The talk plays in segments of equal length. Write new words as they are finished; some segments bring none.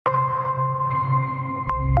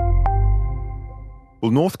Well,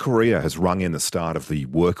 North Korea has rung in the start of the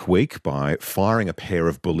work week by firing a pair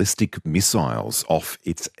of ballistic missiles off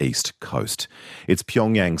its east coast. It's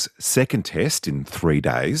Pyongyang's second test in 3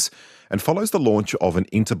 days and follows the launch of an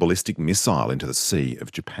interballistic missile into the Sea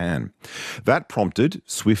of Japan. That prompted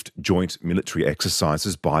swift joint military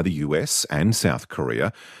exercises by the US and South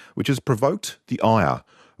Korea, which has provoked the ire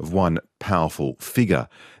of one powerful figure.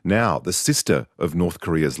 Now, the sister of North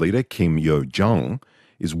Korea's leader, Kim Yo-jong,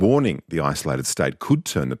 is warning the isolated state could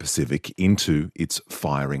turn the Pacific into its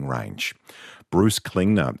firing range. Bruce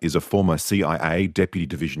Klingner is a former CIA Deputy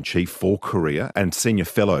Division Chief for Korea and Senior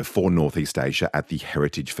Fellow for Northeast Asia at the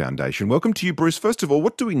Heritage Foundation. Welcome to you, Bruce. First of all,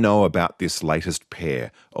 what do we know about this latest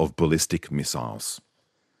pair of ballistic missiles?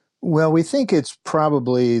 Well, we think it's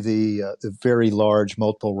probably the very large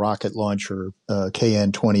multiple rocket launcher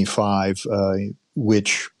KN-25,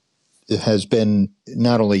 which has been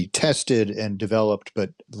not only tested and developed, but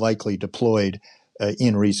likely deployed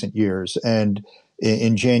in recent years. And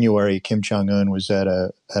in January, Kim Jong-un was at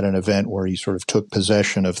an event where he sort of took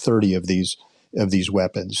possession of 30 of these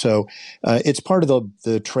weapons. So it's part of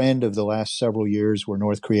the trend of the last several years where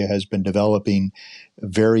North Korea has been developing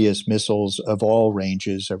various missiles of all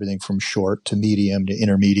ranges, everything from short to medium to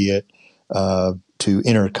intermediate, to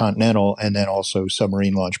intercontinental, and then also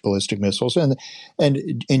submarine-launched ballistic missiles. And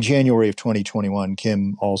in January of 2021,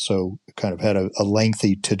 Kim also kind of had a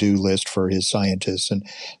lengthy to-do list for his scientists, and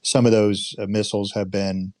some of those missiles have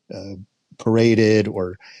been paraded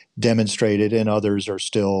or demonstrated, and others are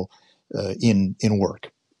still in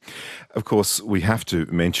work. Of course, we have to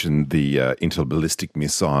mention the interballistic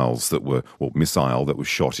missile that was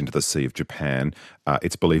shot into the Sea of Japan.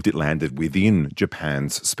 It's believed it landed within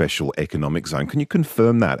Japan's special economic zone. Can you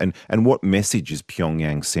confirm that? And what message is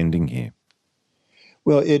Pyongyang sending here?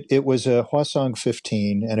 Well, it was a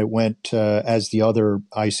Hwasong-15, and it went as the other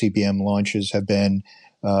ICBM launches have been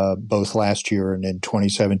both last year and in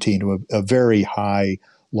 2017 to a very high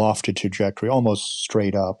lofted trajectory, almost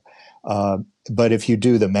straight up. But if you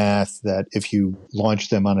do the math that if you launch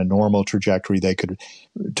them on a normal trajectory, they could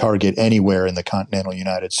target anywhere in the continental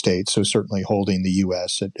United States, so certainly holding the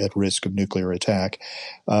U.S. at risk of nuclear attack.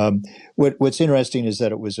 What's interesting is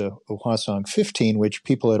that it was a Hwasong-15, which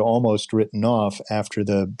people had almost written off after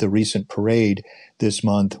the recent parade this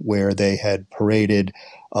month, where they had paraded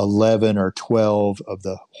 11 or 12 of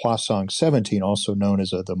the Hwasong-17, also known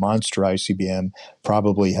as the monster ICBM,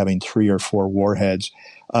 probably having 3 or 4 warheads,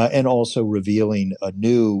 and also revealing a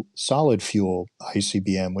new solid fuel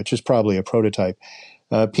ICBM, which is probably a prototype.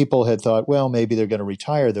 People had thought, well, maybe they're going to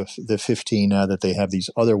retire the 15 now that they have these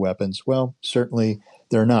other weapons. Well, certainly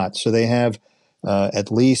they're not. So they have at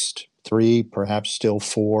least 3, perhaps still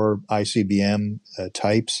 4 ICBM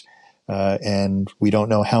types. And we don't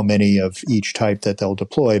know how many of each type that they'll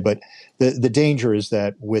deploy. But the danger is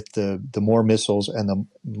that with the more missiles and the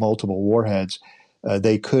multiple warheads,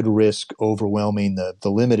 they could risk overwhelming the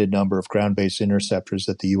limited number of ground-based interceptors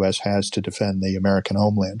that the U.S. has to defend the American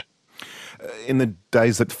homeland. In the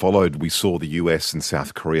days that followed, we saw the US and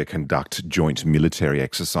South Korea conduct joint military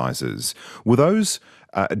exercises. Were those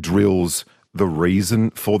drills the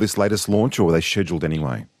reason for this latest launch, or were they scheduled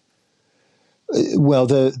anyway? Well,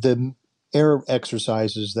 the air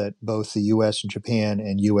exercises that both the U.S. and Japan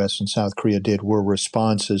and U.S. and South Korea did were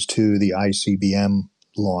responses to the ICBM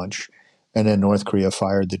launch. And then North Korea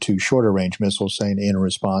fired the 2 shorter-range missiles, saying in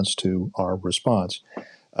response to our response.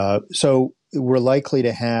 So we're likely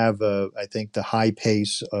to have, I think, the high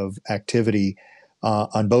pace of activity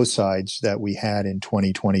on both sides that we had in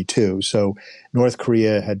 2022. So North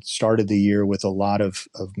Korea had started the year with a lot of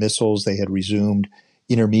missiles. They had resumed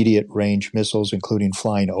intermediate-range missiles, including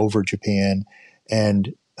flying over Japan,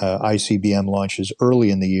 and ICBM launches early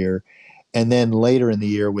in the year. And then later in the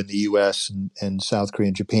year, when the U.S. and South Korea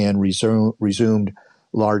and Japan resumed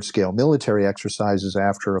large-scale military exercises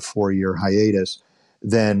after a 4-year hiatus,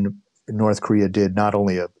 then North Korea did not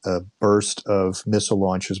only a burst of missile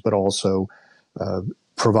launches, but also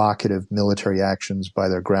provocative military actions by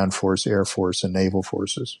their ground force, air force, and naval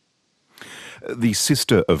forces. The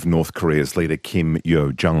sister of North Korea's leader, Kim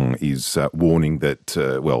Yo-jong, is warning that,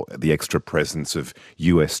 the extra presence of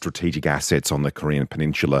US strategic assets on the Korean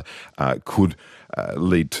peninsula could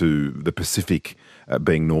lead to the Pacific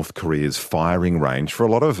being North Korea's firing range. For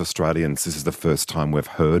a lot of Australians, this is the first time we've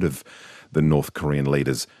heard of the North Korean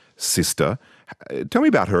leader's sister. Tell me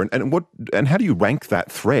about her and how do you rank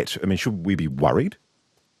that threat? I mean, should we be worried?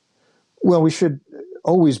 Well, we should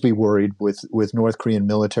always be worried with North Korean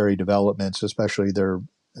military developments, especially their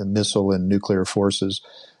missile and nuclear forces.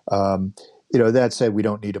 That said, we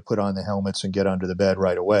don't need to put on the helmets and get under the bed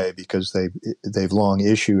right away, because they've long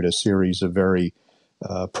issued a series of very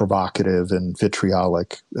provocative and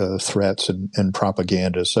vitriolic threats and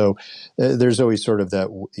propaganda. So there's always sort of that,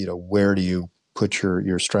 where do you put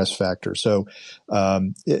your stress factor? So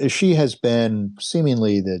she has been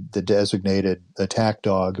seemingly the designated attack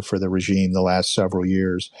dog for the regime the last several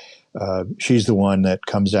years. She's the one that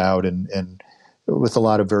comes out and with a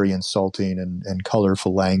lot of very insulting and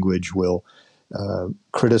colorful language will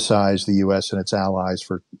criticize the U.S. and its allies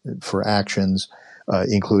for actions,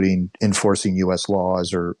 including enforcing U.S.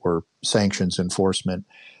 laws or sanctions enforcement.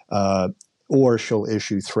 Or she'll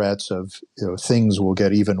issue threats of things will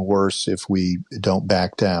get even worse if we don't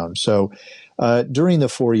back down. So during the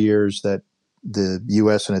 4 years that the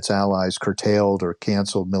U.S. and its allies curtailed or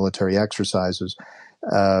canceled military exercises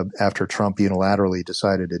after Trump unilaterally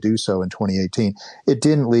decided to do so in 2018, it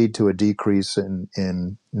didn't lead to a decrease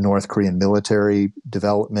in North Korean military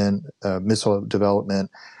development, missile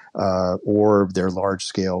development, or their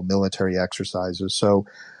large-scale military exercises. So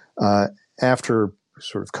after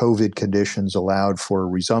sort of COVID conditions allowed for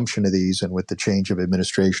resumption of these, and with the change of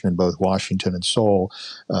administration in both Washington and Seoul,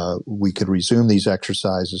 we could resume these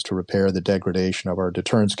exercises to repair the degradation of our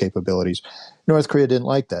deterrence capabilities. North Korea didn't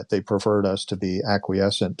like that. They preferred us to be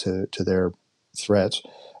acquiescent to their threats.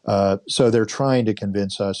 So they're trying to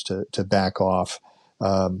convince us to back off.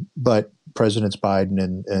 But Presidents Biden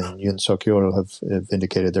and Yoon Suk-yeol have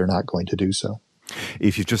indicated they're not going to do so.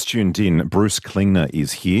 If you've just tuned in, Bruce Klingner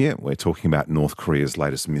is here. We're talking about North Korea's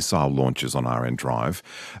latest missile launches on RN Drive.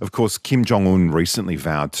 Of course, Kim Jong-un recently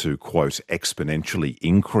vowed to, quote, exponentially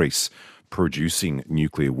increase producing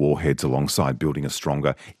nuclear warheads alongside building a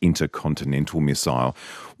stronger intercontinental missile.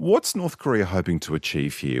 What's North Korea hoping to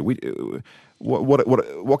achieve here? What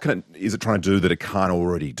is it trying to do that it can't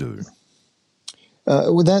already do?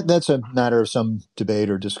 Well, that's a matter of some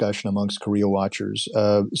debate or discussion amongst Korea watchers.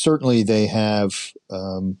 Certainly, they have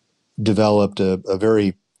developed a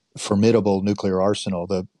very formidable nuclear arsenal.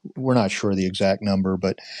 We're not sure the exact number,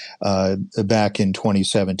 but back in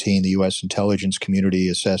 2017, the U.S. intelligence community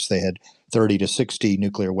assessed they had 30 to 60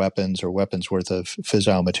 nuclear weapons or weapons worth of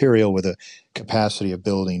fissile material with a capacity of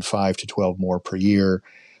building 5 to 12 more per year.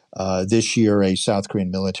 This year, a South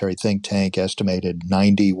Korean military think tank estimated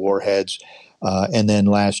 90 warheads. And then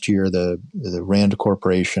last year, the RAND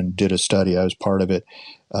Corporation did a study, I was part of it,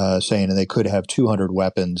 saying that they could have 200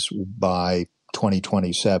 weapons by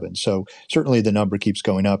 2027. So certainly the number keeps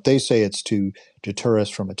going up. They say it's to deter us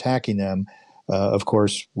from attacking them. Of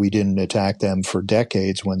course, we didn't attack them for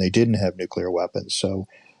decades when they didn't have nuclear weapons. So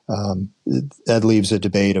that leaves a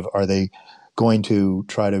debate of, are they going to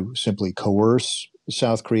try to simply coerce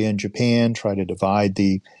South Korea and Japan, try to divide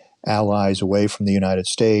the allies away from the United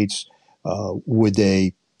States? Would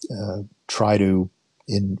they try to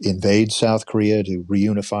invade South Korea to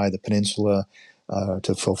reunify the peninsula,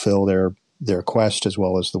 to fulfill their quest, as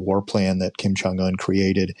well as the war plan that Kim Jong-un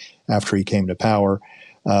created after he came to power?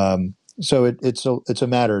 So it's a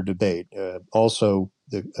matter of debate. Also,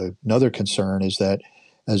 another concern is that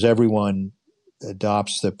as everyone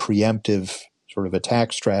adopts the preemptive sort of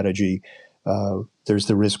attack strategy, there's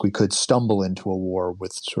the risk we could stumble into a war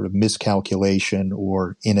with sort of miscalculation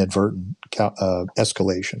or inadvertent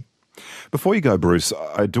escalation. Before you go, Bruce,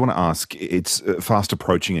 I do want to ask, it's fast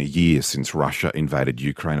approaching a year since Russia invaded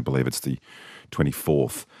Ukraine. I believe it's the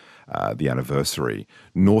 24th, the anniversary.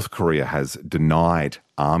 North Korea has denied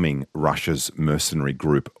arming Russia's mercenary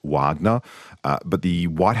group Wagner, but the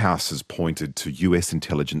White House has pointed to US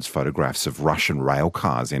intelligence photographs of Russian rail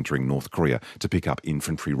cars entering North Korea to pick up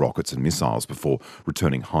infantry rockets and missiles before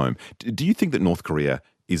returning home. Do you think that North Korea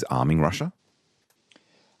is arming Russia?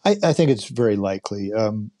 I think it's very likely.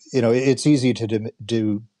 It's easy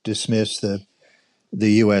to dismiss the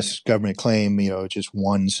U.S. government claim, just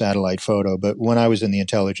one satellite photo. But when I was in the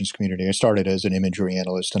intelligence community, I started as an imagery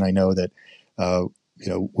analyst, and I know that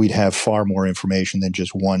we'd have far more information than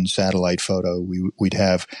just one satellite photo. We'd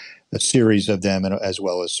have a series of them, as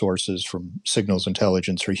well as sources from signals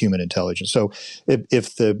intelligence or human intelligence. So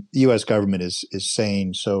if the U.S. government is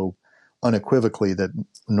saying so unequivocally that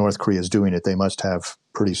North Korea is doing it, they must have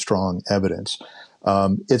pretty strong evidence.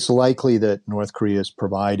 It's likely that North Korea is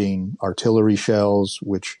providing artillery shells,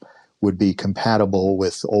 which would be compatible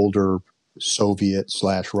with older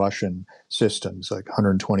Soviet/Russian systems, like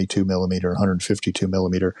 122 millimeter, 152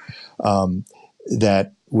 millimeter,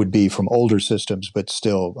 that would be from older systems, but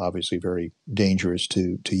still obviously very dangerous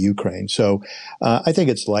to Ukraine. So I think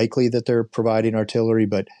it's likely that they're providing artillery,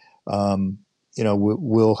 but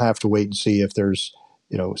we'll have to wait and see if there's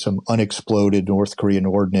some unexploded North Korean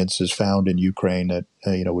ordnance is found in Ukraine that,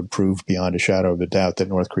 would prove beyond a shadow of a doubt that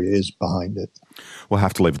North Korea is behind it. We'll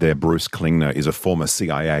have to leave there. Bruce Klingner is a former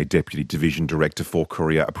CIA Deputy Division Director for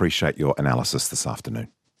Korea. Appreciate your analysis this afternoon.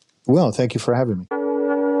 Well, thank you for having me.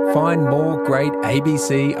 Find more great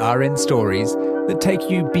ABC RN stories that take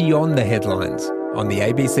you beyond the headlines on the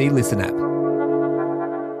ABC Listen app.